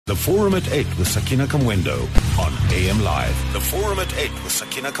The Forum at 8 with Sakina Kamwendo on AM Live. The Forum at 8 with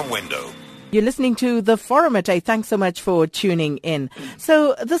Sakina Kamwendo. You're listening to The Forum at 8. Thanks so much for tuning in.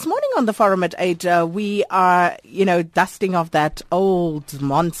 So this morning on The Forum at 8, we are, dusting off that old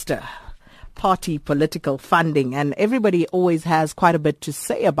monster, party political funding, and everybody always has quite a bit to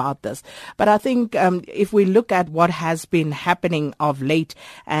say about this. But I think if we look at what has been happening of late,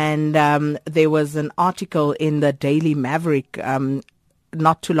 and there was an article in the Daily Maverick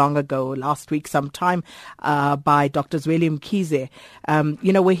not too long ago, last week sometime, by Dr. William Kize,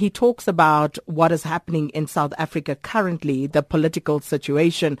 where he talks about what is happening in South Africa currently, the political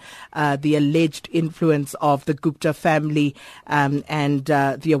situation, the alleged influence of the Gupta family, and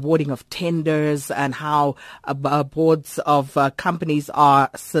the awarding of tenders, and how boards of companies are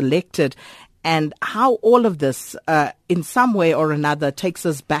selected, and how all of this, in some way or another, takes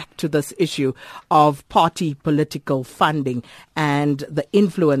us back to this issue of party political funding and the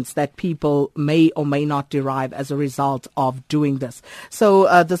influence that people may or may not derive as a result of doing this.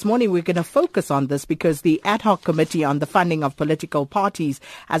 So this morning we're going to focus on this because the Ad Hoc Committee on the Funding of Political Parties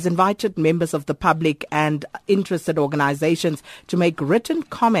has invited members of the public and interested organizations to make written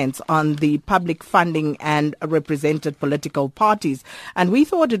comments on the public funding and represented political parties. And we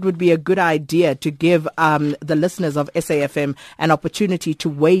thought it would be a good idea to give the listeners of SAFM an opportunity to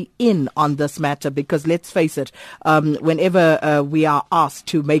weigh in on this matter, because let's face it, whenever we are asked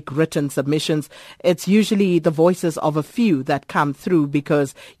to make written submissions, it's usually the voices of a few that come through,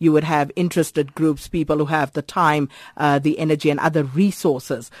 because you would have interested groups, people who have the time, the energy and other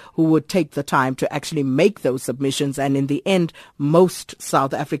resources, who would take the time to actually make those submissions. And in the end, most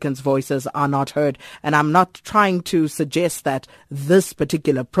South Africans' voices are not heard. And I'm not trying to suggest that this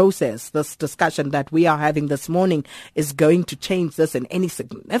particular process, this discussion that we are having this morning, is going to change this in any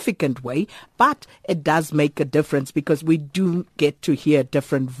significant way, but it does make a difference because we do get to hear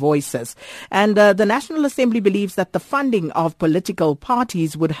different voices. And the National Assembly believes that the funding of political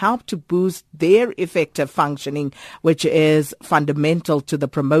parties would help to boost their effective functioning, which is fundamental to the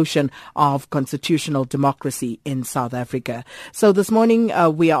promotion of constitutional democracy in South Africa. So this morning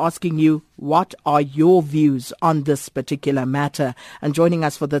we are asking you, what are your views on this particular matter? And joining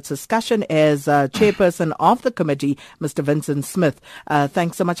us for this discussion is Chairperson of the committee, Mr. Vincent Smith.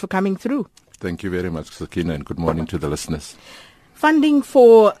 Thanks so much for coming through. Thank you very much, Sakina, and good morning to the listeners. Funding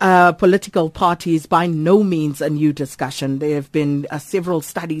for political parties, by no means a new discussion. There have been several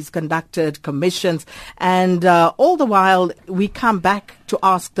studies conducted, commissions, and all the while we come back to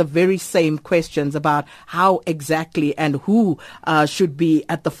ask the very same questions about how exactly and who should be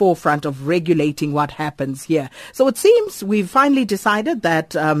at the forefront of regulating what happens here. So it seems we've finally decided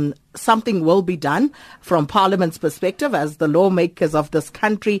that something will be done from Parliament's perspective as the lawmakers of this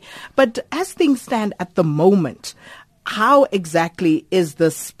country. But as things stand at the moment, how exactly is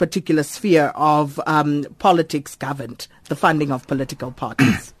this particular sphere of politics governed, the funding of political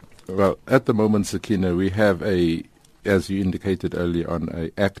parties? Well, at the moment, Sakina, we have as you indicated earlier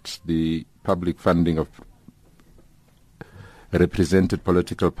on, the Public Funding of Represented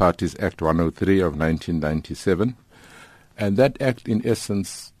Political Parties Act 103 of 1997. And that act, in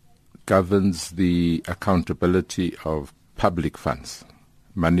essence, governs the accountability of public funds,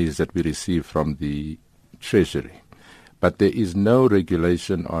 monies that we receive from the Treasury. But there is no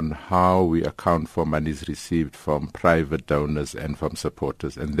regulation on how we account for monies received from private donors and from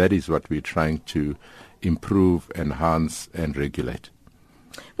supporters. And that is what we're trying to improve, enhance, and regulate.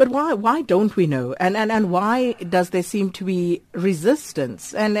 But why don't we know? And why does there seem to be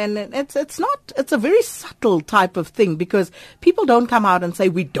resistance? And it's a very subtle type of thing, because people don't come out and say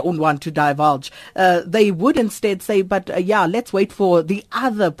we don't want to divulge. They would instead say, but let's wait for the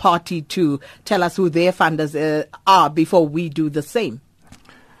other party to tell us who their funders are before we do the same.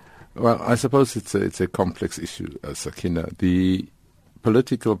 Well, I suppose it's a complex issue, Sakina. The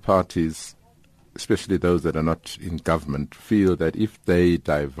political parties, especially those that are not in government, feel that if they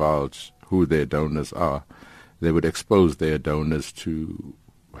divulge who their donors are, they would expose their donors to,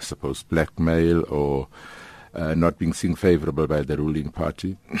 I suppose, blackmail or not being seen favorable by the ruling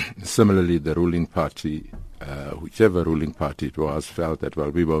party. Similarly, the ruling party, whichever ruling party it was, felt that, well,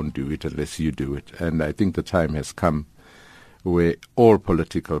 we won't do it unless you do it. And I think the time has come where all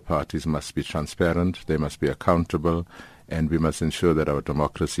political parties must be transparent, they must be accountable, and we must ensure that our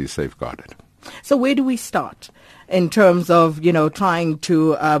democracy is safeguarded. So where do we start in terms of, trying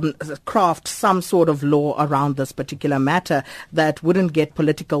to craft some sort of law around this particular matter that wouldn't get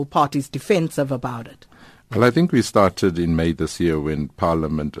political parties defensive about it? Well, I think we started in May this year when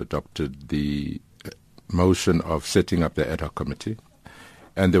Parliament adopted the motion of setting up the Ad Hoc Committee.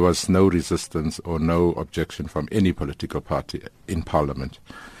 And there was no resistance or no objection from any political party in Parliament.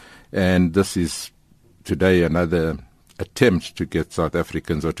 And this is today another attempt to get South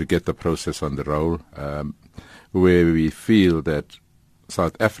Africans or to get the process on the roll, where we feel that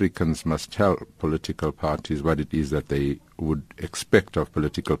South Africans must tell political parties what it is that they would expect of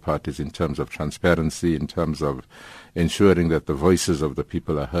political parties in terms of transparency, in terms of ensuring that the voices of the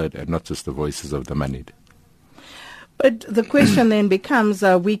people are heard and not just the voices of the moneyed. But the question then becomes,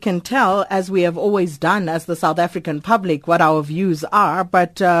 we can tell, as we have always done as the South African public, what our views are,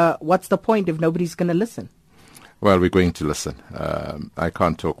 but what's the point if nobody's going to listen? Well, we're going to listen. I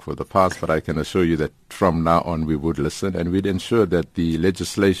can't talk for the past, but I can assure you that from now on we would listen, and we'd ensure that the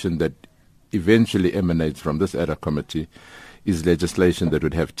legislation that eventually emanates from this Ad Hoc Committee is legislation that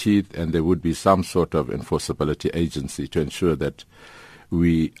would have teeth, and there would be some sort of enforceability agency to ensure that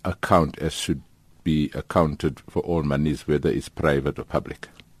we account as should be accounted for all monies, whether it's private or public.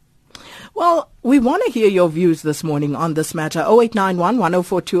 Well, we want to hear your views this morning on this matter. 0891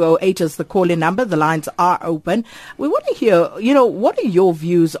 104 208 is the call-in number. The lines are open. We want to hear, what are your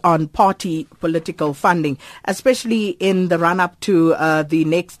views on party political funding, especially in the run-up to the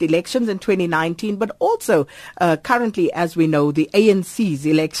next elections in 2019, but also currently, as we know, the ANC's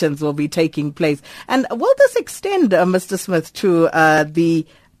elections will be taking place. And will this extend, Mr. Smith, to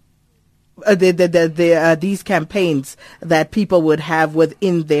these campaigns that people would have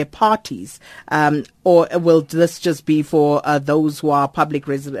within their parties, or will this just be for those who are public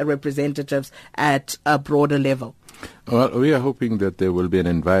representatives at a broader level? Well, we are hoping that there will be an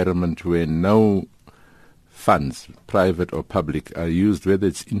environment where no funds, private or public, are used, whether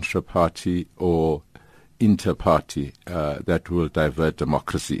it's intra-party or inter-party, that will divert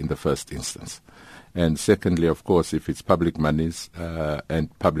democracy in the first instance. And secondly, of course, if it's public monies and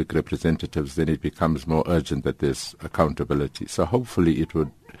public representatives, then it becomes more urgent that there's accountability. So hopefully it would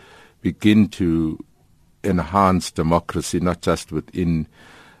begin to enhance democracy, not just within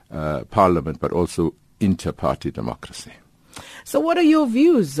Parliament, but also inter-party democracy. So what are your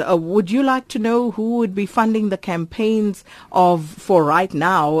views? Would you like to know who would be funding the campaigns for right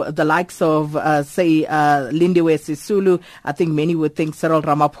now, the likes of, Lindiwe Sisulu? I think many would think Cyril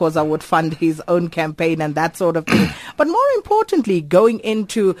Ramaphosa would fund his own campaign and that sort of thing. But more importantly, going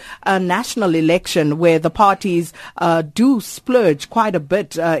into a national election where the parties do splurge quite a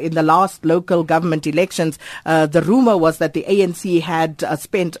bit in the last local government elections, the rumor was that the ANC had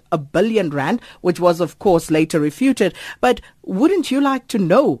spent R1 billion, which was, of course, later refuted. But wouldn't you like to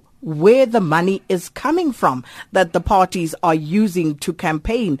know where the money is coming from that the parties are using to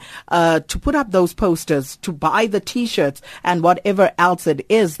campaign, to put up those posters, to buy the T-shirts and whatever else it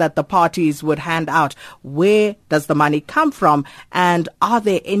is that the parties would hand out? Where does the money come from, and are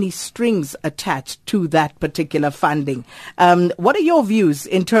there any strings attached to that particular funding? What are your views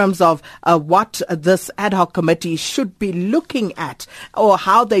in terms of what this ad hoc committee should be looking at, or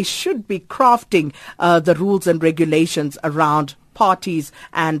how they should be crafting the rules and regulations around parties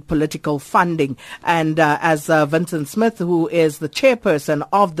and political funding? And as Vincent Smith, who is the chairperson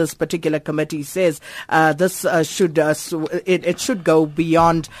of this particular committee, says, this it should go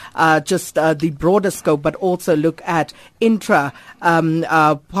beyond just the broader scope, but also look at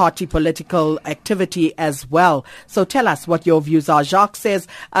intra-party political activity as well. So tell us what your views are. Jacques says,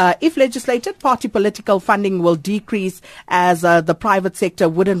 if legislated, party political funding will decrease as the private sector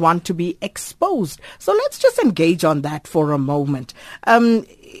wouldn't want to be exposed. So let's just engage on that for a moment.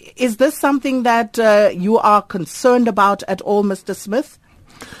 Is this something that you are concerned about at all, Mr. Smith?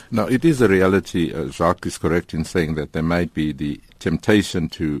 No, it is a reality. Jacques is correct in saying that there might be the temptation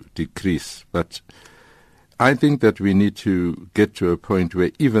to decrease, but I think that we need to get to a point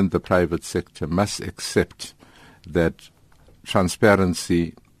where even the private sector must accept that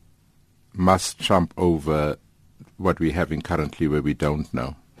transparency must trump over what we're having currently, where we don't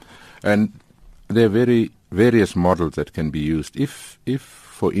know. And there are various models that can be used. If,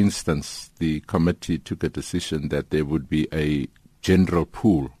 for instance, the committee took a decision that there would be a general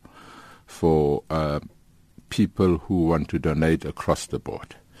pool for people who want to donate across the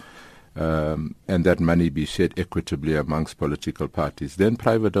board, and that money be shared equitably amongst political parties, then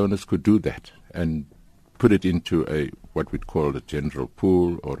private donors could do that and put it into what we'd call a general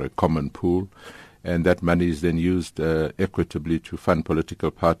pool or a common pool, and that money is then used equitably to fund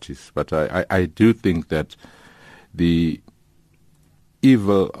political parties. But I do think that the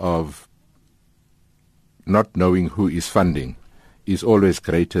evil of not knowing who is funding is always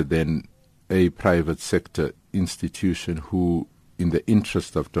greater than a private sector institution who, in the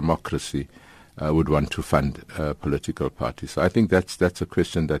interest of democracy, would want to fund political parties. So I think that's a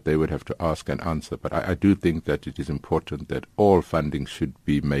question that they would have to ask and answer. But I do think that it is important that all funding should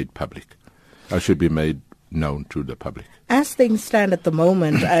be made public. Should be made known to the public. As things stand at the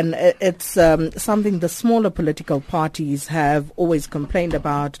moment, and it's something the smaller political parties have always complained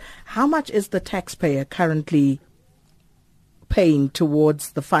about, how much is the taxpayer currently paying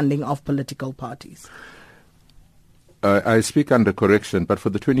towards the funding of political parties? I speak under correction, but for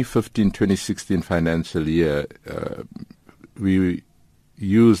the 2015-2016 financial year, we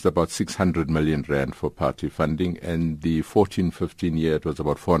used about 600 million rand for party funding, and the 14-15 year it was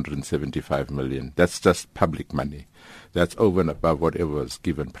about 475 million. That's just public money. That's over and above whatever was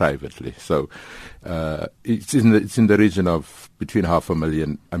given privately. So it's in the region of between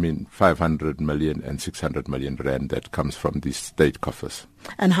 500 million and 600 million rand that comes from the state coffers.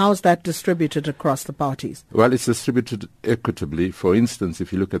 And how is that distributed across the parties? Well, it's distributed equitably. For instance,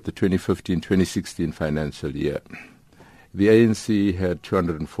 if you look at the 2015-2016 financial year, the ANC had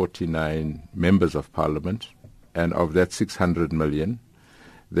 249 members of parliament, and of that 600 million,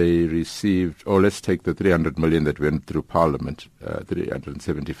 they received, or let's take the 300 million that went through parliament,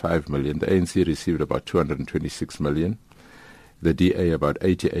 375 million. The ANC received about 226 million, the DA about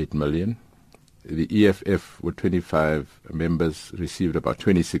 88 million, the EFF with 25 members received about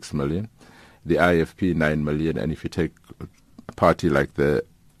 26 million, the IFP 9 million, and if you take a party like the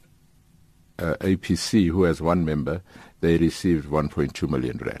APC, who has one member, they received 1.2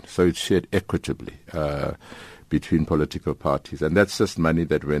 million rand. So it's shared equitably between political parties. And that's just money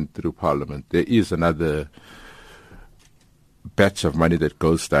that went through Parliament. There is another batch of money that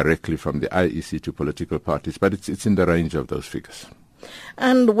goes directly from the IEC to political parties, but it's in the range of those figures.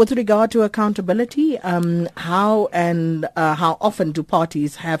 And with regard to accountability, how often do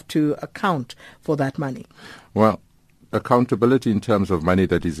parties have to account for that money? Well, accountability in terms of money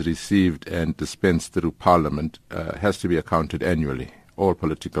that is received and dispensed through Parliament has to be accounted annually. All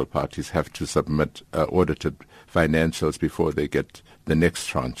political parties have to submit audited financials before they get the next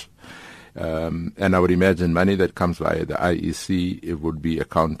tranche. And I would imagine money that comes via the IEC, it would be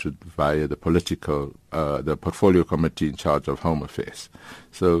accounted via the the portfolio committee in charge of Home Affairs,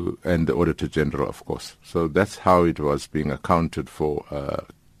 and the Auditor General, of course. So that's how it was being accounted for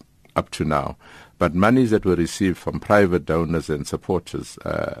up to now. But monies that were received from private donors and supporters,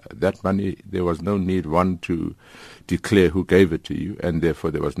 that money, there was no need, to declare who gave it to you, and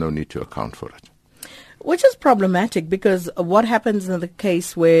therefore there was no need to account for it. Which is problematic, because what happens in the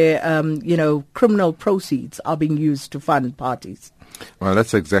case where, criminal proceeds are being used to fund parties? Well,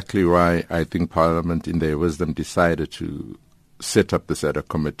 that's exactly why I think Parliament, in their wisdom, decided to set up this Ad Hoc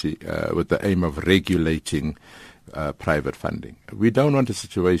Committee with the aim of regulating private funding. We don't want a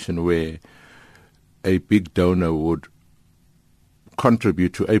situation where a big donor would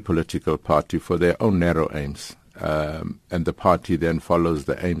contribute to a political party for their own narrow aims, and the party then follows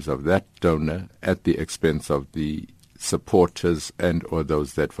the aims of that donor at the expense of the supporters and or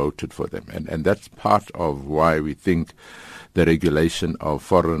those that voted for them. And that's part of why we think the regulation of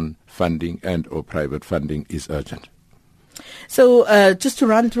foreign funding and or private funding is urgent. So just to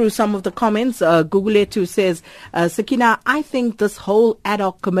run through some of the comments, Guguletu says, Sakina, I think this whole ad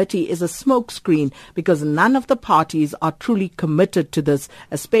hoc committee is a smokescreen because none of the parties are truly committed to this,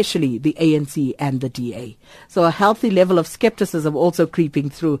 especially the ANC and the DA. So a healthy level of skepticism also creeping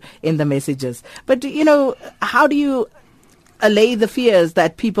through in the messages. But, how do you allay the fears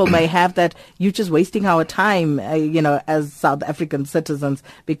that people may have that you're just wasting our time, as South African citizens,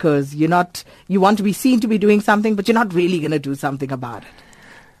 because you want to be seen to be doing something, but you're not really going to do something about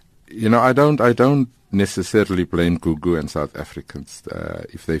it? I don't necessarily blame Gugu and South Africans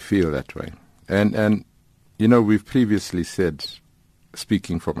if they feel that way. And we've previously said,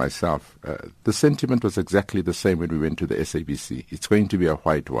 speaking for myself, the sentiment was exactly the same when we went to the SABC. It's going to be a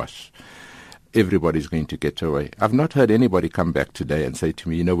whitewash. Everybody's going to get away. I've not heard anybody come back today and say to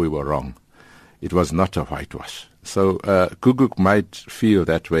me, we were wrong. It was not a whitewash. So Gugu might feel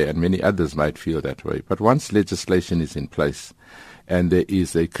that way and many others might feel that way. But once legislation is in place and there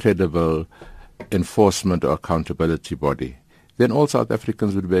is a credible enforcement or accountability body, then all South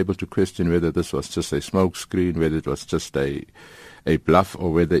Africans would be able to question whether this was just a smokescreen, whether it was just a bluff,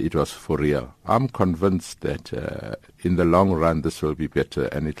 or whether it was for real. I'm convinced that in the long run this will be better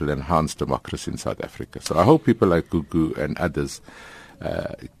and it will enhance democracy in South Africa. So I hope people like Gugu and others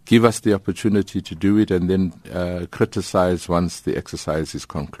give us the opportunity to do it and then criticize once the exercise is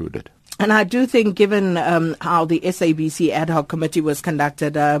concluded. And I do think, given how the SABC Ad Hoc Committee was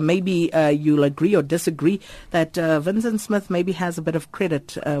conducted, maybe you'll agree or disagree that Vincent Smith maybe has a bit of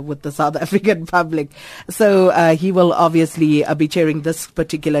credit with the South African public. So he will obviously be chairing this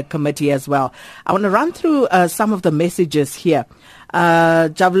particular committee as well. I want to run through some of the messages here.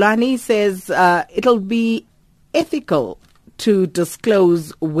 Javlani says it'll be ethical to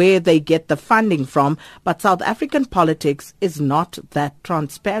disclose where they get the funding from, but South African politics is not that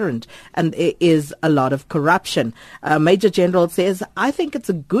transparent, and there is a lot of corruption. Major General says, I think it's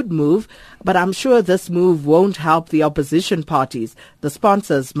a good move, but I'm sure this move won't help the opposition parties. The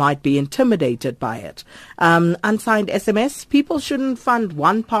sponsors might be intimidated by it. Unsigned SMS, people shouldn't fund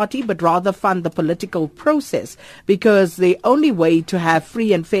one party, but rather fund the political process, because the only way to have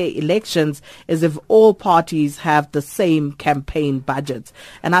free and fair elections is if all parties have the same campaign budgets.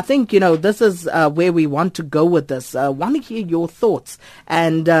 And I think, this is where we want to go with this. I want to hear your thoughts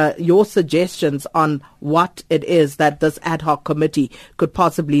and your suggestions on what it is that this ad hoc committee could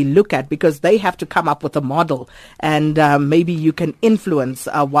possibly look at, because they have to come up with a model, and maybe you can influence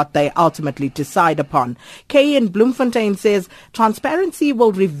what they ultimately decide upon. Kay in Bloemfontein says, transparency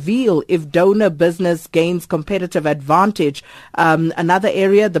will reveal if donor business gains competitive advantage. Another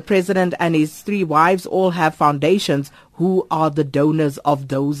area, the president and his 3 wives all have foundations. Who are the donors of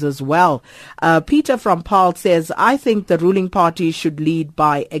those as well? Peter from Paarl says, I think the ruling party should lead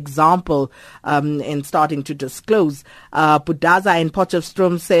by example in starting to disclose. Budaza in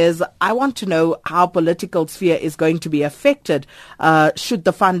Potchefstroom says, I want to know how political sphere is going to be affected should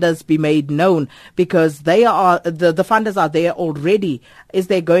the funders be made known, because they are the funders are there already. Is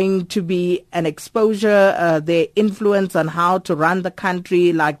there going to be an exposure, their influence on how to run the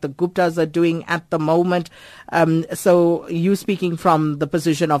country like the Guptas are doing at the moment? So you speaking from the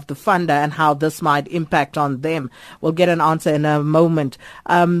position of the funder and how this might impact on them. We'll get an answer in a moment.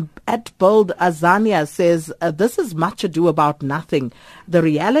 At Bold Azania says, this is much ado about nothing. The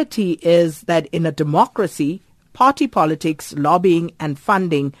reality is that in a democracy, party politics, lobbying and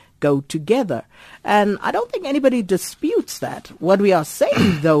funding go together. And I don't think anybody disputes that. What we are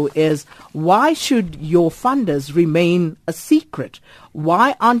saying, though, is why should your funders remain a secret?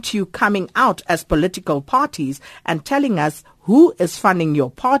 Why aren't you coming out as political parties and telling us who is funding your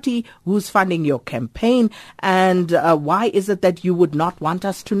party, who's funding your campaign, and why is it that you would not want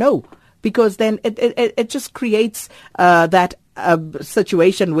us to know? Because then it just creates that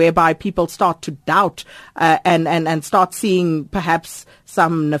situation whereby people start to doubt and start seeing perhaps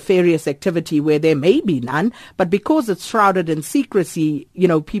some nefarious activity where there may be none, but because it's shrouded in secrecy,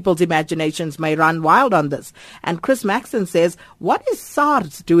 people's imaginations may run wild on this. And Chris Maxson says, what is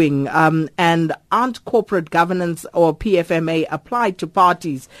SARS doing, and aren't corporate governance or PFMA applied to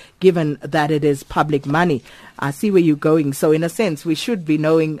parties given that it is public money? I see where you're going. So in a sense, we should be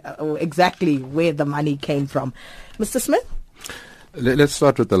knowing exactly where the money came from. Mr. Smith? Let's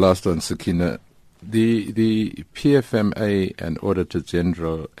start with the last one, Sakina. The PFMA and Auditor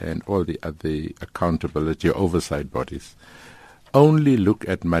General and all the other accountability or oversight bodies only look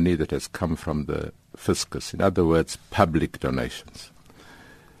at money that has come from the fiscus, in other words, public donations.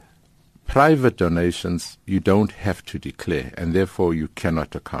 Private donations you don't have to declare, and therefore you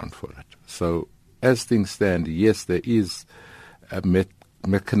cannot account for it. So as things stand, yes, there is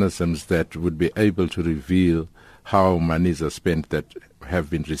mechanisms that would be able to reveal how monies are spent that have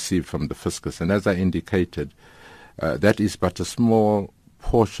been received from the fiscus. And as I indicated, that is but a small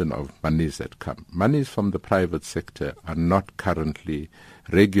portion of monies that come. Monies from the private sector are not currently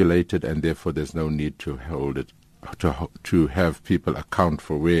regulated, and therefore there's no need to hold it, to have people account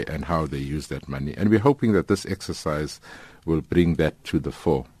for where and how they use that money. And we're hoping that this exercise will bring that to the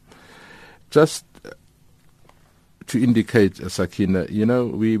fore. Just to indicate, Sakina,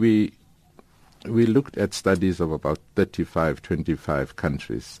 we looked at studies of about 25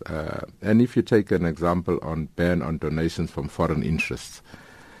 countries. And if you take an example on ban on donations from foreign interests,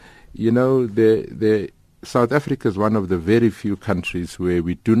 South Africa is one of the very few countries where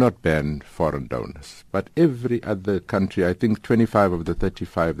we do not ban foreign donors. But every other country, I think 25 of the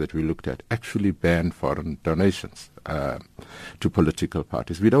 35 that we looked at, actually ban foreign donations to political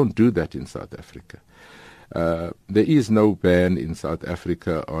parties. We don't do that in South Africa. There is no ban in South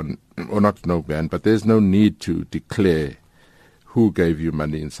Africa not no ban, but there's no need to declare who gave you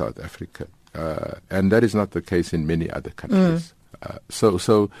money in South Africa. And that is not the case in many other countries.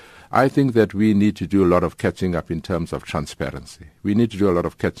 So I think that we need to do a lot of catching up in terms of transparency. We need to do a lot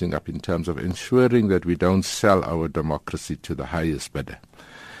of catching up in terms of ensuring that we don't sell our democracy to the highest bidder.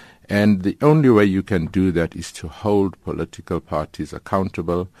 And the only way you can do that is to hold political parties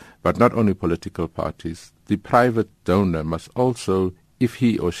accountable, but not only political parties. The private donor must also, if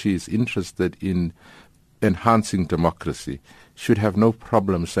he or she is interested in enhancing democracy, should have no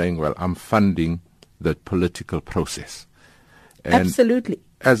problem saying, well, I'm funding the political process. And absolutely.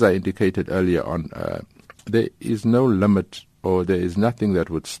 As I indicated earlier on, there is no limit, or there is nothing that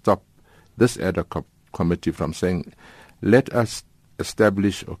would stop this ad hoc committee from saying, let us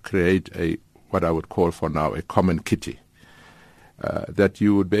establish or create what I would call for now a common kitty, that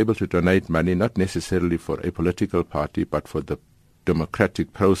you would be able to donate money not necessarily for a political party but for the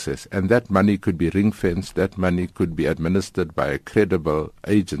democratic process, and that money could be ring-fenced, that money could be administered by a credible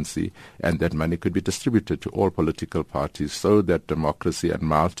agency, and that money could be distributed to all political parties so that democracy and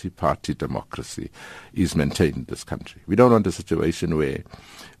multi-party democracy is maintained in this country. We don't want a situation where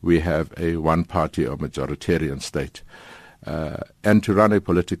we have a one-party or majoritarian state. And to run a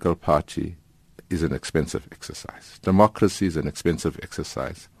political party is an expensive exercise. Democracy is an expensive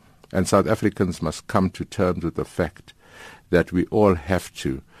exercise. And South Africans must come to terms with the fact that we all have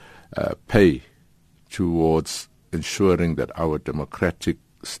to pay towards ensuring that our democratic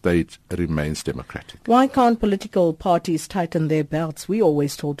state remains democratic. Why can't political parties tighten their belts? We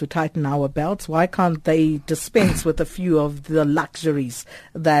always told to tighten our belts. Why can't they dispense with a few of the luxuries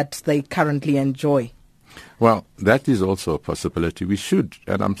that they currently enjoy? Well, that is also a possibility. We should,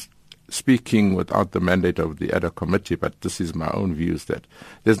 and I'm speaking without the mandate of the Ad Hoc Committee, but this is my own views, that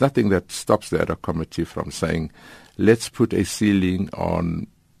there's nothing that stops the Ad Hoc Committee from saying, let's put a ceiling on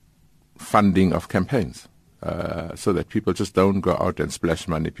funding of campaigns so that people just don't go out and splash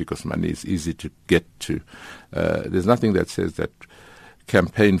money because money is easy to get to. There's nothing that says that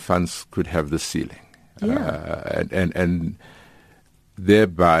campaign funds could have the ceiling and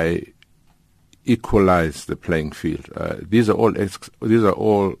thereby equalize the playing field. These are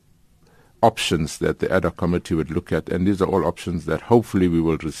all options that the Ad Hoc Committee would look at, and these are all options that hopefully we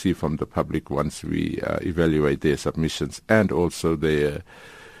will receive from the public once we evaluate their submissions, and also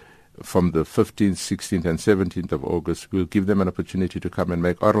from the 15th, 16th and 17th of August, we'll give them an opportunity to come and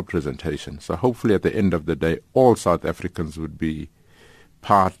make oral presentations. So hopefully at the end of the day, all South Africans would be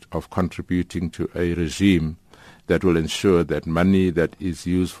part of contributing to a regime that will ensure that money that is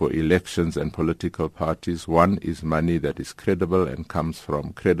used for elections and political parties, one, is money that is credible and comes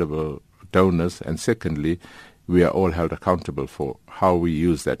from credible donors, and secondly, we are all held accountable for how we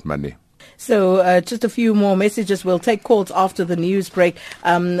use that money. So just a few more messages. We'll take calls after the news break.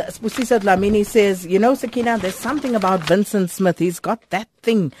 Spusiso Dlamini says, Sakina, there's something about Vincent Smith. He's got that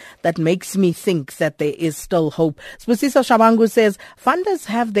thing that makes me think that there is still hope. Spusiso Shabangu says, funders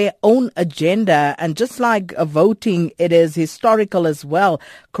have their own agenda, and just like voting, it is historical as well.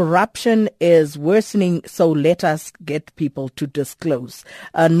 Corruption is worsening, so let us get people to disclose.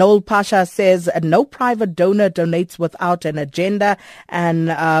 Noel Pasha says, no private donor donates without an agenda. And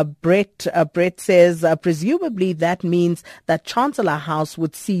Brett says, presumably that means that Chancellor House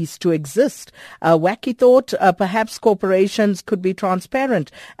would cease to exist. Wacky thought, perhaps corporations could be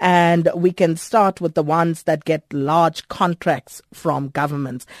transparent and we can start with the ones that get large contracts from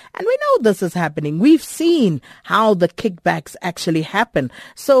governments. And we know this is happening. We've seen how the kickbacks actually happen.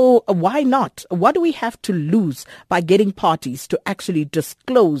 So why not? What do we have to lose by getting parties to actually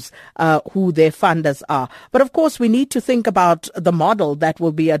disclose who their funders are? But of course, we need to think about the model that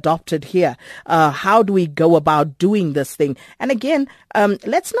will be adopted here. How do we go about doing this thing? And again,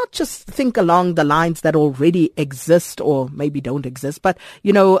 let's not just think along the lines that already exist or maybe don't exist, but,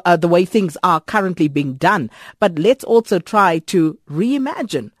 the way things are currently being done. But let's also try to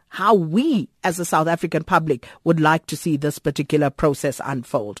reimagine how we as a South African public would like to see this particular process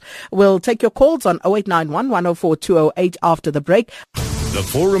unfold. We'll take your calls on 0891 104 208 after the break. The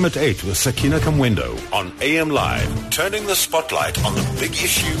Forum at 8 with Sakina Kamwendo on AM Live, turning the spotlight on the big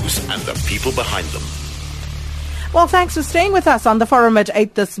issues and the people behind them. Well, thanks for staying with us on the Forum at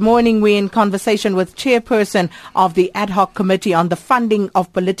 8 this morning. We're in conversation with Chairperson of the Ad Hoc Committee on the funding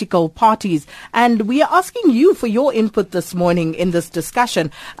of political parties. And we are asking you for your input this morning in this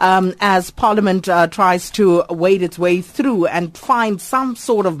discussion as Parliament tries to wade its way through and find some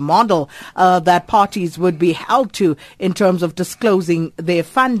sort of model that parties would be held to in terms of disclosing their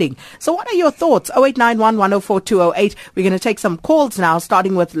funding. So what are your thoughts? 0891 104 208. We're going to take some calls now,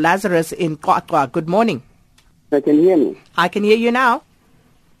 starting with Lazarus in Kwakwa. Good morning. I can hear me. I can hear you now.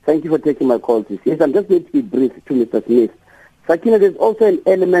 Thank you for taking my call. Yes, I'm just going to be brief to Mr. Smith. Sakina, there's also an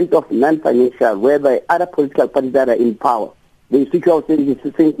element of non-financial whereby other political parties that are in power, they switch out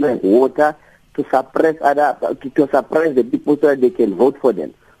things like water to suppress the people so that they can vote for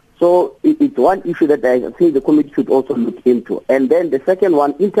them. So it's one issue that I think the committee should also look into. And then the second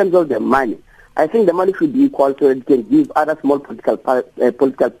one, in terms of the money, I think the money should be equal so that it can give other small political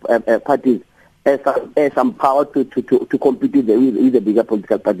parties some power to compete with the bigger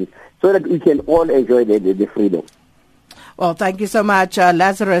political parties so that we can all enjoy the freedom. Well, thank you so much,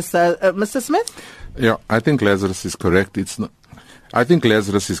 Lazarus. Mr. Smith? Yeah, I think Lazarus is correct. It's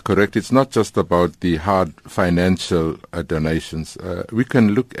not just about the hard financial donations. We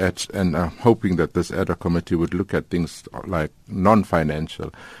can look at, and I'm hoping that this Ad Hoc Committee would look at things like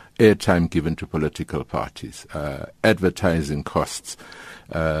non-financial. airtime given to political parties, advertising costs,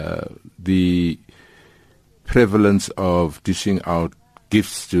 the prevalence of dishing out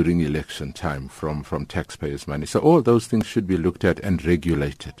gifts during election time from taxpayers' money. So all those things should be looked at and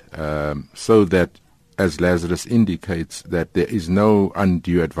regulated, so that, as Lazarus indicates, that there is no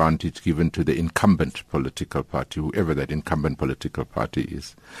undue advantage given to the incumbent political party, whoever that incumbent political party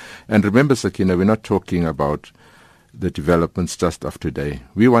is. And remember, Sakina, we're not talking about the developments just of today.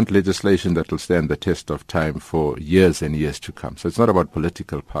 We want legislation that will stand the test of time for years and years to come. So it's not about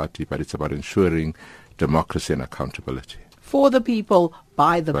political party, but it's about ensuring democracy and accountability. For the people,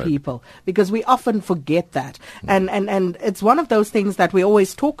 by the people, because we often forget that. And it's one of those things that we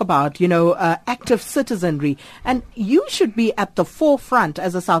always talk about, active citizenry. And you should be at the forefront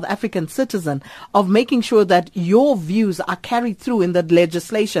as a South African citizen of making sure that your views are carried through in the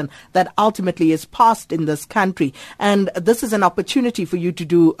legislation that ultimately is passed in this country. And this is an opportunity for you to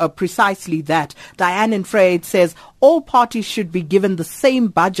do precisely that. Diane Infraid says all parties should be given the same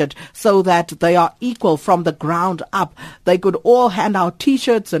budget so that they are equal from the ground up. They could all hand out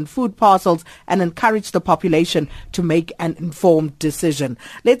T-shirts and food parcels and encourage the population to make an informed decision.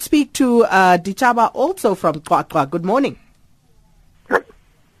 Let's speak to Dichaba also from Kwakwa. Good morning.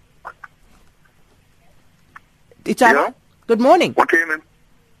 Dichaba, yeah. Good morning. Okay, man.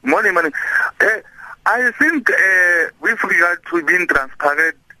 Morning. I think with regard to being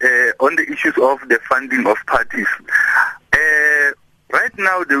transparent on the issues of the funding of parties, right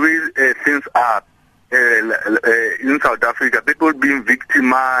now the way things are, in South Africa, people being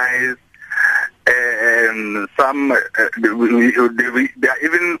victimized, and some there are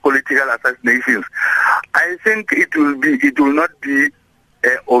even political assassinations. I think it will not be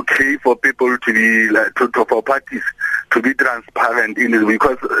okay for people to be for parties to be transparent in it,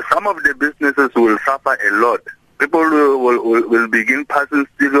 because some of the businesses will suffer a lot. People will begin passing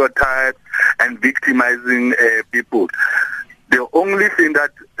stereotypes and victimizing people. The only thing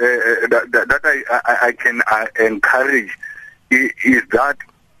that I can encourage is that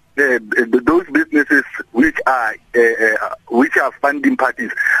those businesses which are funding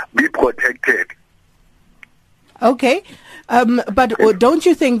parties be protected. Okay, but don't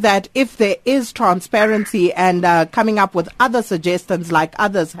you think that if there is transparency and coming up with other suggestions like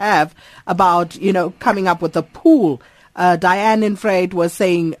others have about, coming up with a pool, Diane Infraid was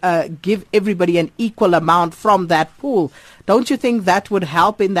saying give everybody an equal amount from that pool. Don't you think that would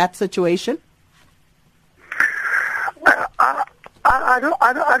help in that situation?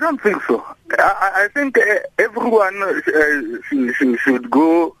 I don't think so. I think everyone should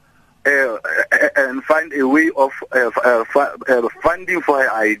go and find a way of funding for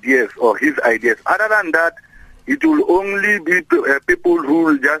her ideas or his ideas. Other than that, it will only be people who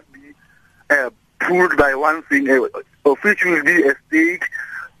will just be pulled by one thing, of which will be a state.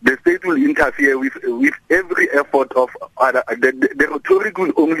 The state will interfere with every effort of other. The rhetoric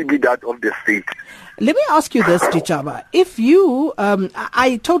will only be that of the state. Let me ask you this, Dichaba. If you,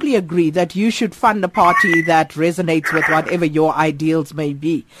 I totally agree that you should fund a party that resonates with whatever your ideals may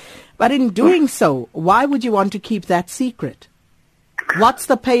be. But in doing so, why would you want to keep that secret? What's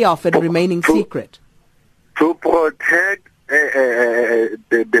the payoff in remaining secret? To protect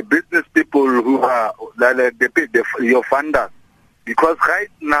the business people who are your funders. Because right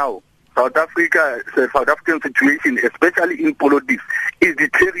now, South African situation, especially in politics, is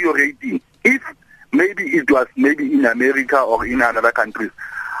deteriorating. If maybe it was in America or in other countries,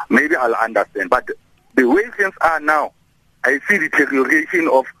 maybe I'll understand. But the way things are now, I see deterioration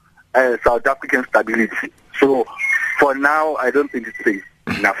of South African stability. So for now, I don't think it's safe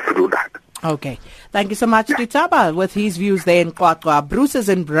enough to do that. Okay. Thank you so much, Dichaba, with his views there in Kwakwa. Bruce is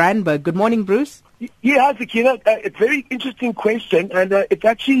in Brandberg. Good morning, Bruce. Yeah, Sakina, it's a very interesting question, and it's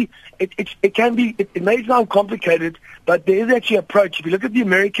actually, it may sound complicated, but there is actually an approach. If you look at the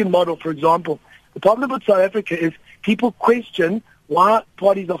American model, for example, the problem with South Africa is people question why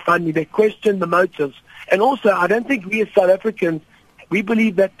parties are funding. They question the motives. And also, I don't think we as South Africans, we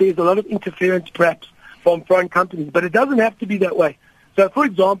believe that there's a lot of interference perhaps from foreign companies, but it doesn't have to be that way. So, for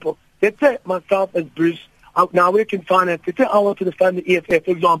example, let's say myself as Bruce, now I work in finance, let's say I want to fund the EFF,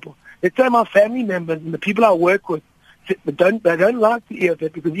 for example. Let's say my family members and the people I work with, they don't like the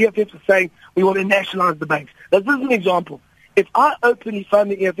EFF because the EFF is saying we want to nationalize the banks. This is an example. If I openly fund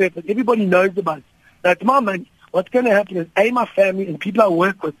the EFF and everybody knows about it, that's my money, what's going to happen is, my family and people I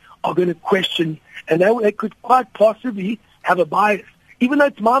work with are going to question me. And they could quite possibly have a bias. Even though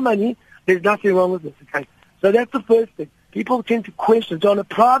it's my money, there's nothing wrong with this, okay? So that's the first thing. People tend to question. So on a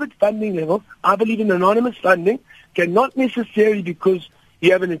private funding level, I believe in anonymous funding, not necessarily because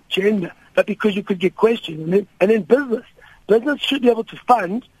you have an agenda, but because you could get questioned. And then business should be able to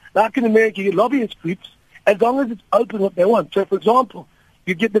fund like in America, you get lobbyist groups, as long as it's open what they want. So, for example,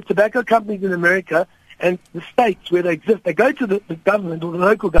 you get the tobacco companies in America and the states where they exist. They go to the government or the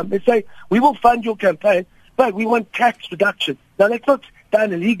local government. They say, we will fund your campaign, but we want tax reduction. Now, that's not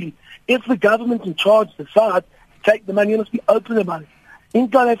done illegally. If the government in charge decides to take the money, you must be open about it.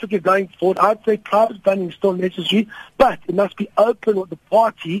 In South Africa going forward, I'd say private funding is still necessary, but it must be open what the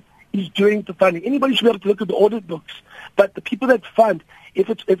party is doing for funding. Anybody should be able to look at the audit books, but the people that fund,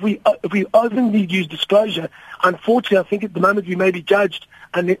 if we openly use disclosure, unfortunately, I think at the moment we may be judged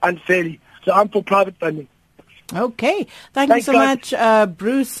unfairly. So I'm for private funding. Okay. Thank you so much,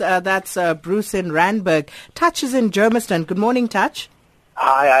 Bruce. That's Bruce in Randburg. Touch is in Germiston. Good morning, Touch.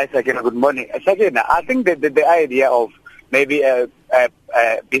 Hi, Sakina. Good morning. Sakina, I think that the idea of maybe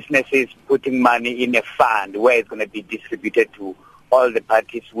businesses putting money in a fund where it's going to be distributed to all the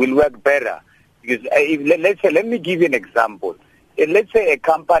parties will work better. Because let me give you an example. Let's say a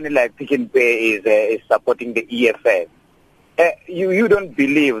company like Pick n Pay is supporting the EFF. You don't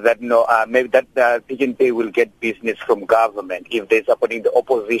believe that maybe that Pick n Pay will get business from government if they're supporting the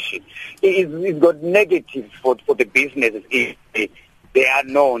opposition. It's got negatives for the businesses if they are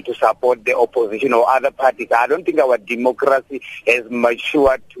known to support the opposition or other parties. I don't think our democracy has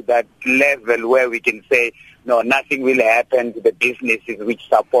matured to that level where we can say, no, nothing will happen to the businesses which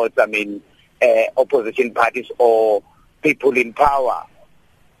support, opposition parties or people in power.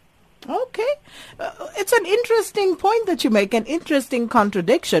 Okay. It's an interesting point that you make, an interesting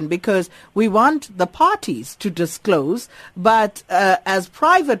contradiction, because we want the parties to disclose, but as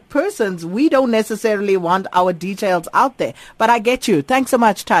private persons, we don't necessarily want our details out there. But I get you. Thanks so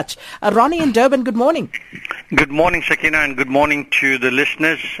much, Touch. Ronnie in Durban, good morning. Good morning, Sakina, and good morning to the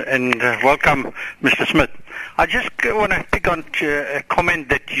listeners, and welcome, Mr. Smith. I just want to pick on a comment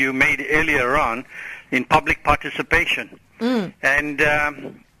that you made earlier on in public participation. And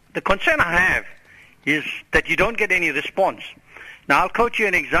the concern I have is that you don't get any response. Now, I'll quote you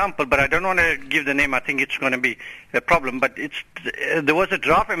an example, but I don't want to give the name. I think it's going to be a problem. But there was a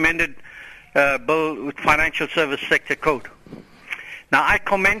draft amended bill with Financial Service Sector Code. Now, I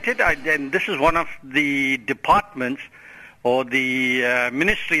commented, and this is one of the departments or the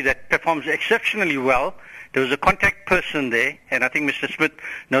ministry that performs exceptionally well. There was a contact person there, and I think Mr. Smith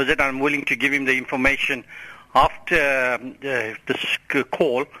knows that. I'm willing to give him the information after this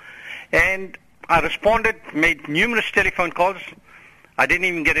call, and I responded, made numerous telephone calls. I didn't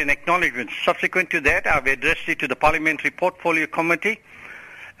even get an acknowledgement. Subsequent to that, I've addressed it to the Parliamentary Portfolio Committee.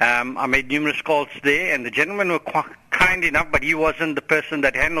 I made numerous calls there, and the gentlemen were kind enough, but he wasn't the person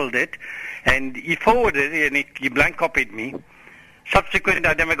that handled it, and he forwarded it, and he blank copied me. Subsequent,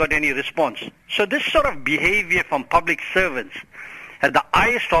 I never got any response. So this sort of behavior from public servants at the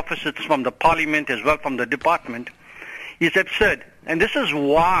highest offices from the parliament as well from the department is absurd. And this is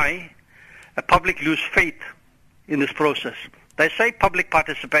why the public lose faith in this process. They say public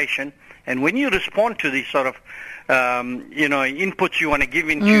participation, and when you respond to these sort of inputs you want to give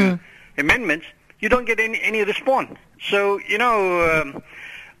into amendments, you don't get any response. So,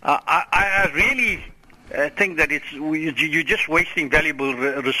 I really think that you're just wasting valuable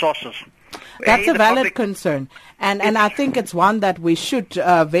resources. That's a valid concern, and I think it's one that we should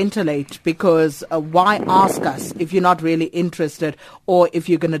ventilate, because why ask us if you're not really interested, or if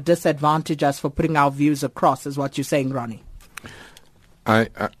you're going to disadvantage us for putting our views across, is what you're saying, Ronnie. I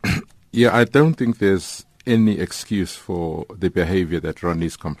don't think there's any excuse for the behavior that Ronnie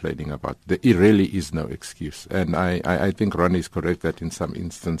is complaining about. There really is no excuse, and I think Ronnie is correct that in some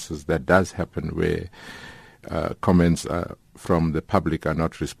instances that does happen where comments from the public are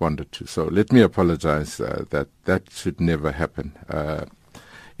not responded to. So let me apologize that should never happen.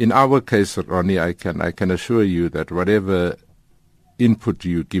 In our case, Ronnie, I can assure you that whatever input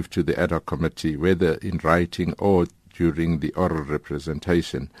you give to the Ad Hoc Committee, whether in writing or during the oral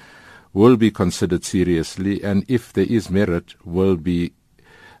representation, will be considered seriously, and if there is merit, will be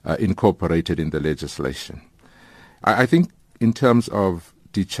incorporated in the legislation. I think in terms of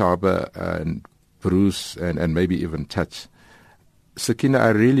Dichaba and Bruce and maybe even Touch, Sakina, I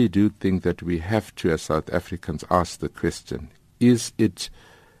really do think that we have to, as South Africans, ask the question, is it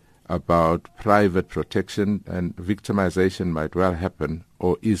about private protection and victimization might well happen,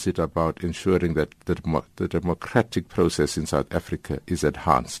 or is it about ensuring that the democratic process in South Africa is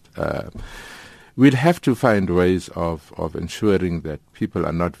enhanced? We'd have to find ways of ensuring that people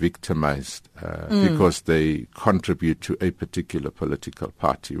are not victimized because they contribute to a particular political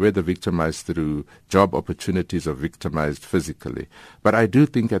party, whether victimized through job opportunities or victimized physically. But I do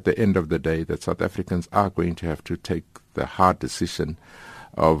think at the end of the day that South Africans are going to have to take the hard decision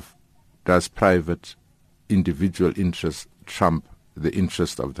of, does private individual interest trump the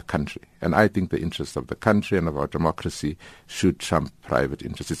interest of the country. And I think the interest of the country and of our democracy should trump private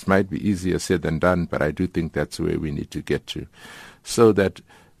interests. It might be easier said than done, but I do think that's where we need to get to, so that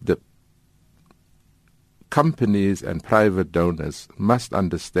the companies and private donors must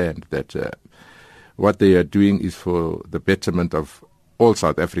understand that what they are doing is for the betterment of all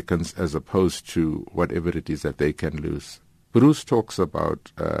South Africans as opposed to whatever it is that they can lose. Bruce talks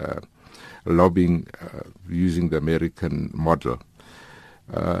about lobbying using the American model.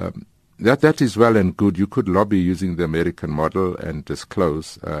 That is well and good. You could lobby using the American model and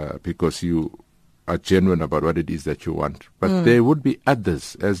disclose because you are genuine about what it is that you want. But there would be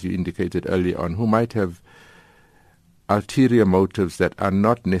others, as you indicated earlier on, who might have ulterior motives that are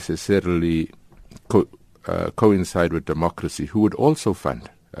not necessarily coincide with democracy, who would also fund.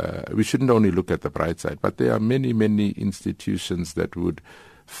 We shouldn't only look at the bright side, but there are many, many institutions that would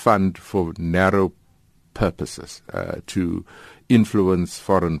fund for narrow purposes, to influence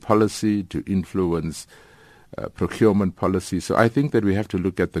foreign policy, to influence procurement policy. So I think that we have to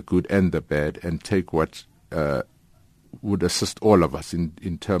look at the good and the bad and take what would assist all of us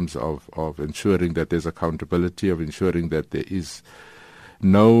in terms of ensuring that there's accountability, of ensuring that there is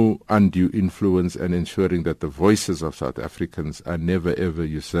no undue influence, and ensuring that the voices of South Africans are never ever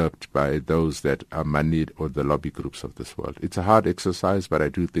usurped by those that are moneyed or the lobby groups of this world. It's a hard exercise, but I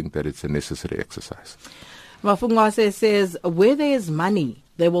do think that it's a necessary exercise. Mafungwase says, where there is money,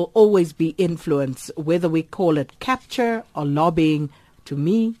 there will always be influence, whether we call it capture or lobbying. To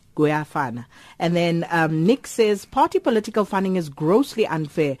me, Guyafana. And then Nick says, party political funding is grossly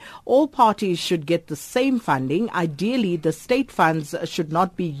unfair. All parties should get the same funding. Ideally, the state funds should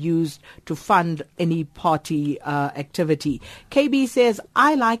not be used to fund any party activity. KB says,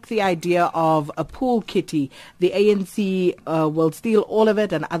 I like the idea of a pool kitty. The ANC will steal all of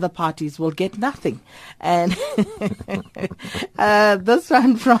it and other parties will get nothing. And this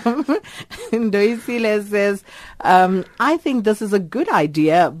one from Ndoisile says, I think this is a good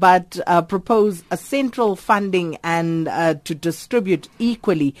idea, but propose a central funding and to distribute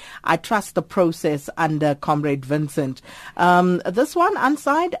equally. I trust the process under Comrade Vincent. This one,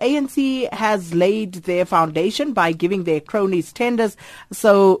 Unside, ANC has laid their foundation by giving their cronies tenders,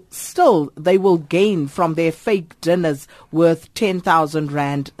 so still they will gain from their fake dinners worth 10,000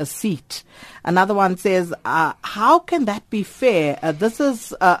 Rand a seat. Another one says, how can that be fair? This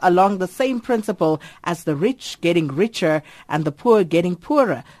is along the same principle as the rich getting richer and the poor getting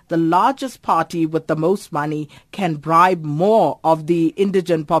poorer. The largest party with the most money can bribe more of the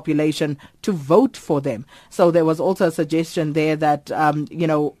indigent population to vote for them. So there was also a suggestion there that,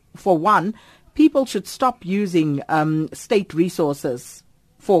 for one, people should stop using state resources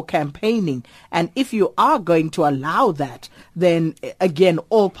for campaigning. And if you are going to allow that, then again,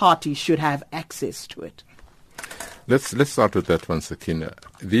 all parties should have access to it. Let's start with that one, Sakina.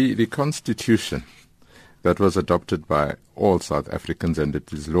 The Constitution that was adopted by all South Africans, and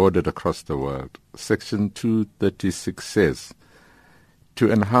it is lauded across the world, Section 236 says,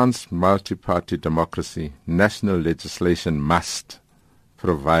 to enhance multi-party democracy, national legislation must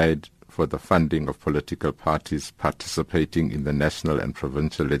provide for the funding of political parties participating in the national and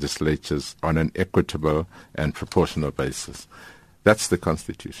provincial legislatures on an equitable and proportional basis. That's the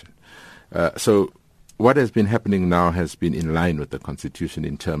Constitution. So what has been happening now has been in line with the Constitution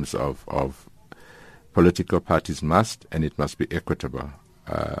in terms of political parties must, and it must be equitable.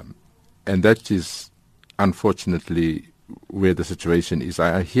 And that is unfortunately where the situation is.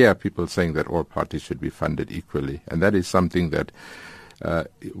 I hear people saying that all parties should be funded equally, and that is something that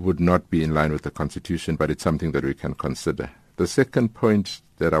would not be in line with the Constitution, but it's something that we can consider. The second point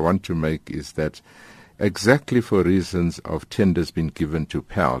that I want to make is that exactly for reasons of tenders being given to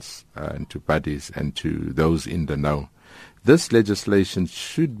pals and to buddies and to those in the know, this legislation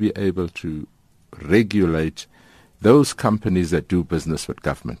should be able to regulate those companies that do business with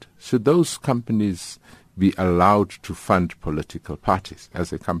government. Should those companies be allowed to fund political parties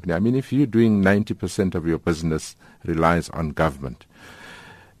as a company? I mean, if you're doing 90% of your business relies on government,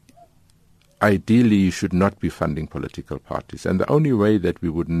 ideally you should not be funding political parties. And the only way that we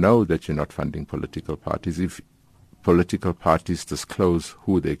would know that you're not funding political parties if political parties disclose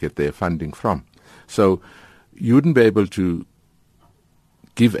who they get their funding from. So you wouldn't be able to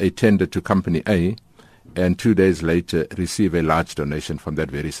give a tender to company A and 2 days later receive a large donation from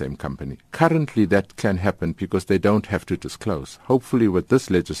that very same company. Currently that can happen because they don't have to disclose. Hopefully with this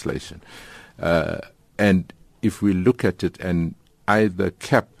legislation, and if we look at it and either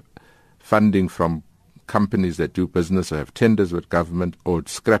cap funding from companies that do business or have tenders with government or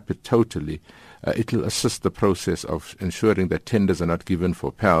scrap it totally, it will assist the process of ensuring that tenders are not given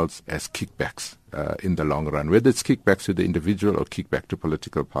for PALs as kickbacks in the long run, whether it's kickbacks to the individual or kickback to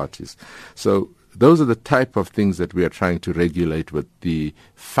political parties. So those are the type of things that we are trying to regulate with the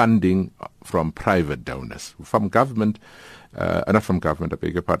funding from private donors. From government, not from government, I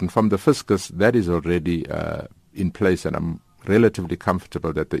beg your pardon, from the fiscus, that is already in place, and I'm relatively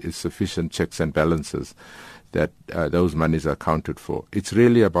comfortable that there is sufficient checks and balances that those monies are accounted for. It's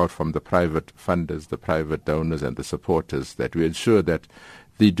really about from the private funders, the private donors and the supporters that we ensure that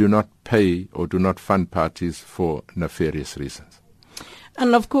they do not pay or do not fund parties for nefarious reasons.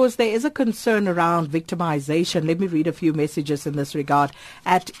 And of course, there is a concern around victimization. Let me read a few messages in this regard.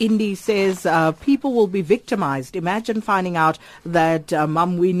 At Indy says, people will be victimized. Imagine finding out that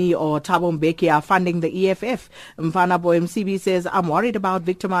Mam Winnie or Thabo Mbeki are funding the EFF. Mfana Boy MCB says, I'm worried about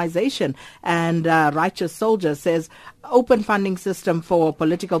victimization. And Righteous Soldier says, open funding system for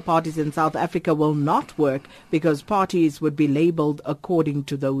political parties in South Africa will not work because parties would be labeled according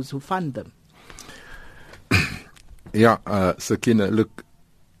to those who fund them. Yeah, Sakina, look,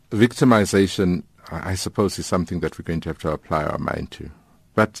 victimization, I suppose, is something that we're going to have to apply our mind to.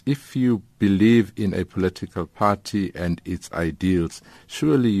 But if you believe in a political party and its ideals,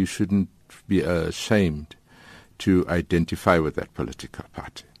 surely you shouldn't be ashamed to identify with that political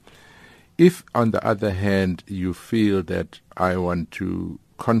party. If, on the other hand, you feel that I want to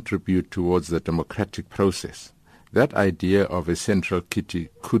contribute towards the democratic process, that idea of a central kitty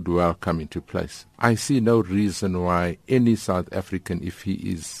could well come into place. I see no reason why any South African, if he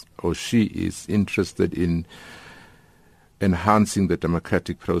is or she is interested in enhancing the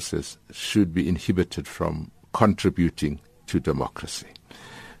democratic process, should be inhibited from contributing to democracy.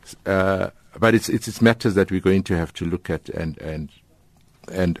 But it's matters that we're going to have to look at and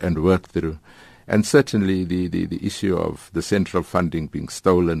work through. And certainly the issue of the central funding being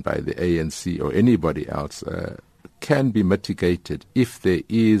stolen by the ANC or anybody else can be mitigated if there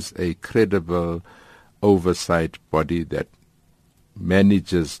is a credible oversight body that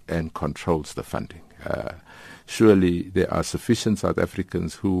manages and controls the funding. Surely there are sufficient South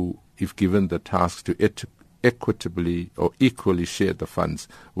Africans who, if given the task to equitably or equally share the funds,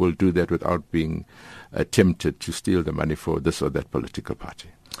 will do that without being tempted to steal the money for this or that political party.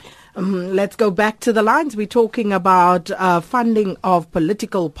 Let's go back to the lines. We're talking about funding of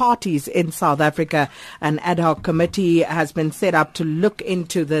political parties in South Africa. An ad hoc committee has been set up to look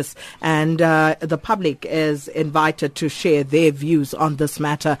into this, and the public is invited to share their views on this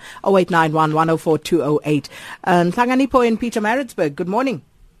matter. 0891 104 208. Nsanganipo in Pietermaritzburg, good morning.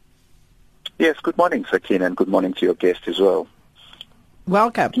 Yes, good morning, Sakina, and good morning to your guest as well.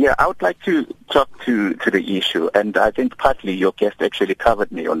 Welcome. Yeah, I would like to talk to the issue, and I think partly your guest actually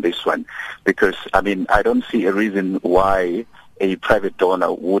covered me on this one, because, I don't see a reason why a private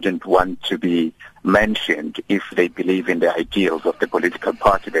donor wouldn't want to be mentioned if they believe in the ideals of the political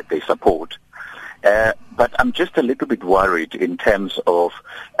party that they support. But I'm just a little bit worried in terms of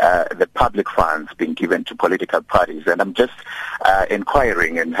the public funds being given to political parties. And I'm just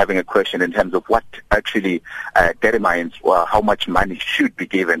inquiring and having a question in terms of what actually determines how much money should be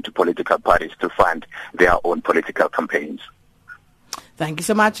given to political parties to fund their own political campaigns. Thank you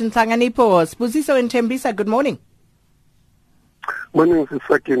so much, Nsanganipo. Spuziso in Tembisa, good morning. Morning,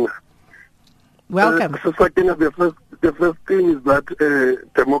 Sakina. Welcome. Sakina, the first thing is that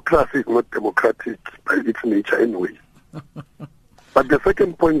democracy is not democratic by its nature anyway. But the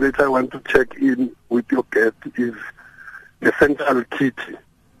second point that I want to check in with your guest is the central kitty.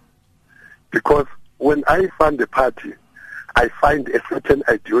 Because when I fund a party, I find a certain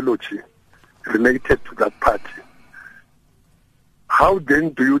ideology related to that party. How then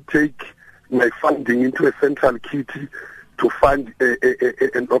do you take my funding into a central kitty to fund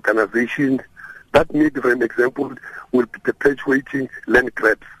an organization that, maybe for an example, will be perpetuating land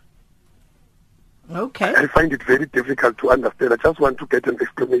grabs? Okay. I find it very difficult to understand. I just want to get an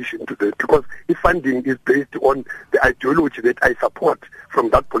explanation to that, because if funding is based on the ideology that I support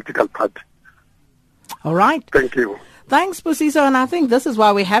from that political party. All right. Thank you. Thanks, Pusiso. And I think this is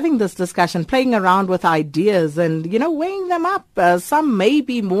why we're having this discussion, playing around with ideas and, weighing them up. Some may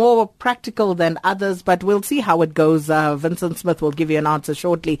be more practical than others, but we'll see how it goes. Vincent Smith will give you an answer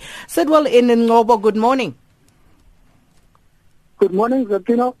shortly. Sidwell in Ngobo, good morning. Good morning,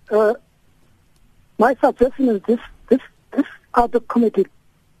 Zakino. My suggestion is this Ad Hoc Committee,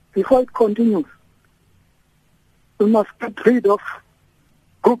 before it continues, we must get rid of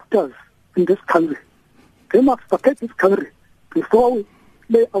guptas in this country. They must protect this country before we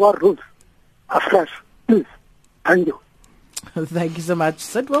lay our rules afresh. Please. Thank you. Thank you so much,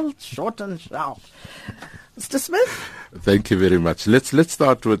 Sidwell. Short and sharp. Mr. Smith? Thank you very much. Let's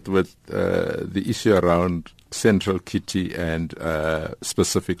start with the issue around central kitty and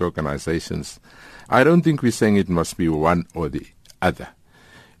specific organizations. I don't think we're saying it must be one or the other.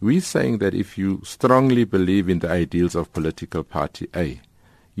 We're saying that if you strongly believe in the ideals of political party A,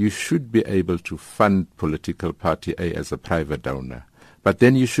 you should be able to fund political party A as a private donor. But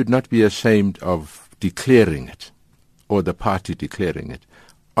then you should not be ashamed of declaring it, or the party declaring it.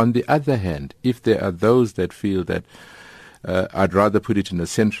 On the other hand, if there are those that feel that I'd rather put it in a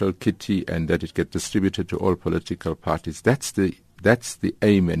central kitty and that it get distributed to all political parties, that's the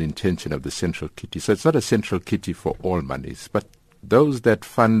aim and intention of the central kitty. So it's not a central kitty for all monies, but those that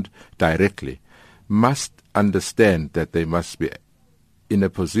fund directly must understand that they must be in a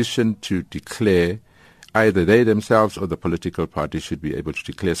position to declare, either they themselves or the political party should be able to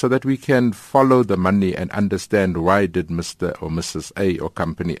declare, so that we can follow the money and understand why did Mr. or Mrs. A or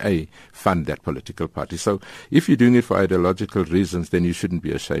Company A fund that political party. So if you're doing it for ideological reasons, then you shouldn't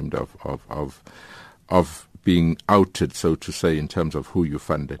be ashamed of being outed, so to say, in terms of who you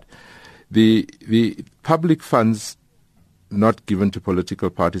funded. The public funds not given to political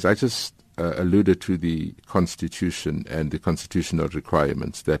parties, I just alluded to the Constitution and the constitutional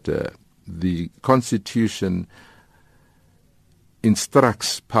requirements that the Constitution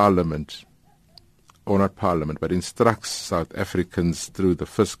instructs Parliament, or not Parliament, but instructs South Africans through the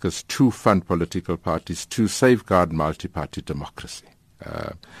fiscus to fund political parties to safeguard multi-party democracy.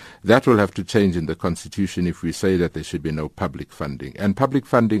 That will have to change in the Constitution if we say that there should be no public funding. And public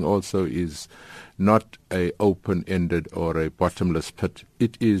funding also is not a open-ended or a bottomless pit.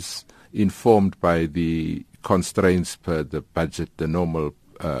 It is informed by the constraints per the budget, the normal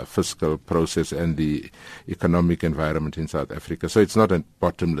fiscal process and the economic environment in South Africa. So it's not a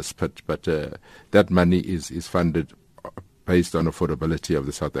bottomless pit, but that money is funded based on affordability of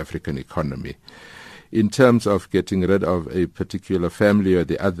the South African economy. In terms of getting rid of a particular family or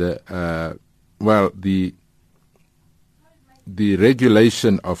the other, the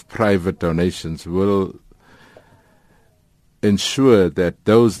regulation of private donations will ensure that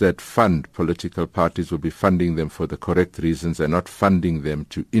those that fund political parties will be funding them for the correct reasons and not funding them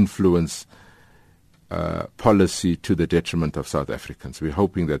to influence policy to the detriment of South Africans. We're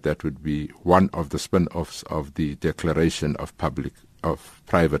hoping that that would be one of the spin-offs of the declaration of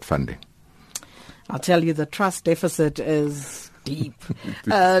private funding. I'll tell you, the trust deficit is deep.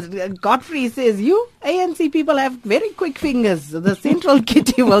 Godfrey says, you ANC people have very quick fingers. The central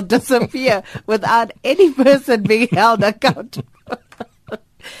kitty will disappear without any person being held accountable.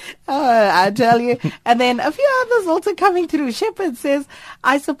 I tell you. And then a few others also coming through. Shepherd says,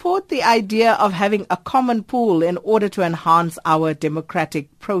 I support the idea of having a common pool in order to enhance our democratic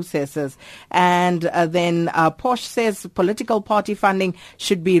processes. And then Posh says political party funding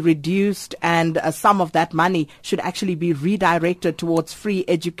should be reduced and some of that money should actually be redirected towards free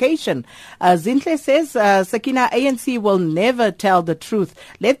education. Zintle says, Sakina, ANC will never tell the truth.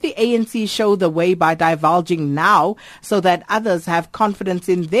 Let the ANC show the way by divulging now so that others have confidence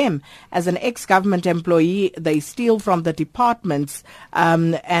in them. As an ex-government employee, they steal from the departments,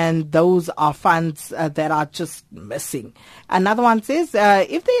 and those are funds that are just missing. Another one says,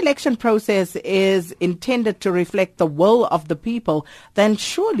 if the election process is intended to reflect the will of the people, then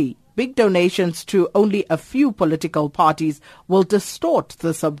surely big donations to only a few political parties will distort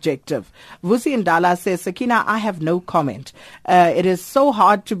this objective. Vusi Ndala says, Sakina, I have no comment. It is so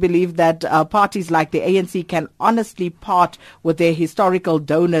hard to believe that parties like the ANC can honestly part with their historical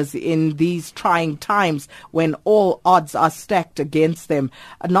donors in these trying times when all odds are stacked against them.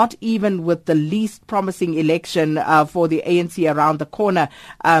 Not even with the least promising election for the ANC around the corner.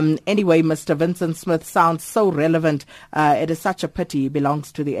 Anyway, Mr. Vincent Smith sounds so relevant. It is such a pity he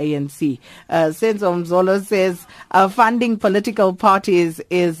belongs to the ANC. Senzo Mzolo says funding political parties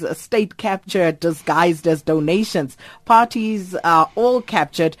is state capture disguised as donations. Parties are all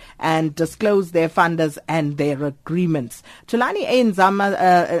captured and disclose their funders and their agreements. Tulani A.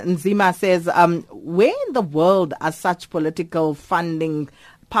 Nzima says, where in the world are such political funding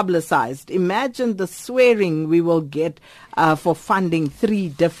publicized? Imagine the swearing we will get for funding 3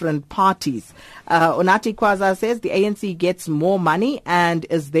 different parties. Onati Kwaza says the ANC gets more money and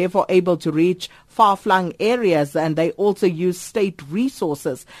is therefore able to reach far-flung areas, and they also use state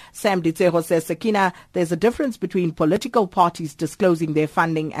resources. Sam Ditseho says, Sakina, there's a difference between political parties disclosing their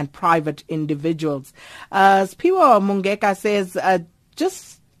funding and private individuals. Spiwa Mungeka says,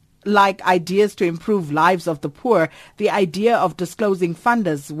 just like ideas to improve lives of the poor, the idea of disclosing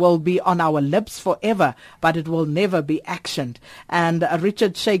funders will be on our lips forever, but it will never be actioned. And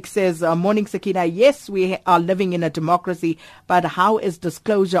Richard Sheikh says, morning Sakina, yes, we are living in a democracy, but how is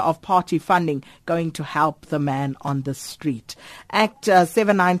disclosure of party funding going to help the man on the street? Act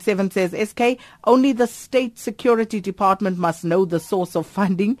 797 says, SK, only the State Security Department must know the source of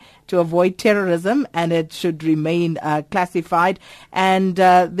funding to avoid terrorism, and it should remain classified. And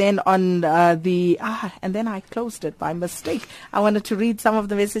then on and then I closed it by mistake. I wanted to read some of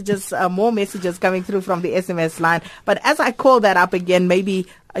the messages, more messages coming through from the SMS line. But as I call that up again, maybe,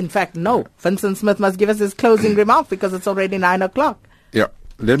 in fact, no, Vincent Smith must give us his closing remark because it's already 9 o'clock. Yeah.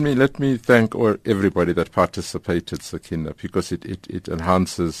 Let me thank everybody that participated, Sakina, because it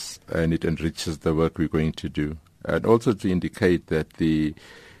enhances and it enriches the work we're going to do. And also to indicate that the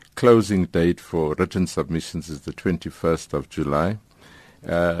closing date for written submissions is the 21st of July.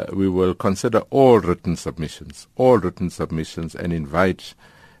 We will consider all written submissions, and invite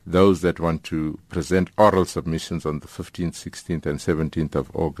those that want to present oral submissions on the 15th, 16th, and 17th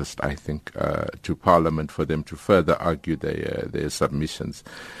of August, I think, to Parliament for them to further argue their submissions.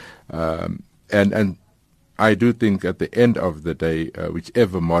 And I do think at the end of the day,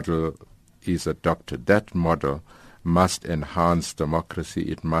 whichever model is adopted, that model must enhance democracy,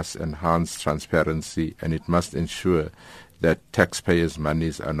 it must enhance transparency, and it must ensure that taxpayers'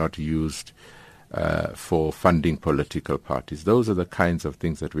 monies are not used for funding political parties. Those are the kinds of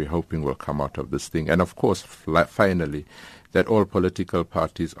things that we're hoping will come out of this thing. And of course, finally, that all political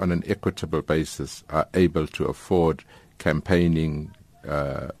parties on an equitable basis are able to afford campaigning,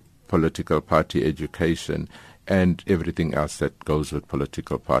 political party education, and everything else that goes with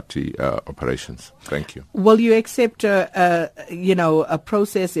political party operations. Thank you. Will you accept a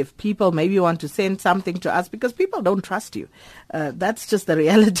process if people maybe want to send something to us, because people don't trust you? That's just the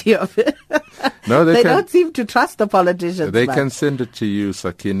reality of it. No, they don't seem to trust the politicians. They can send it to you,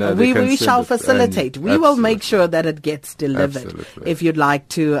 Sakina. We shall facilitate. We will make sure that it gets delivered. Absolutely. If you'd like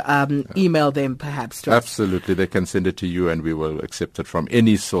to email them perhaps to us. Absolutely. They can send it to you and we will accept it from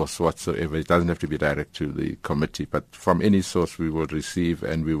any source whatsoever. It doesn't have to be direct to the committee, but from any source we will receive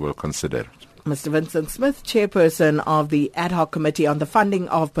and we will consider. Mr. Vincent Smith, Chairperson of the Ad Hoc Committee on the Funding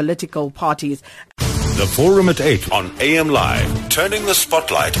of Political Parties. The Forum at 8 on AM Live, turning the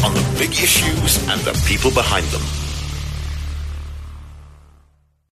spotlight on the big issues and the people behind them.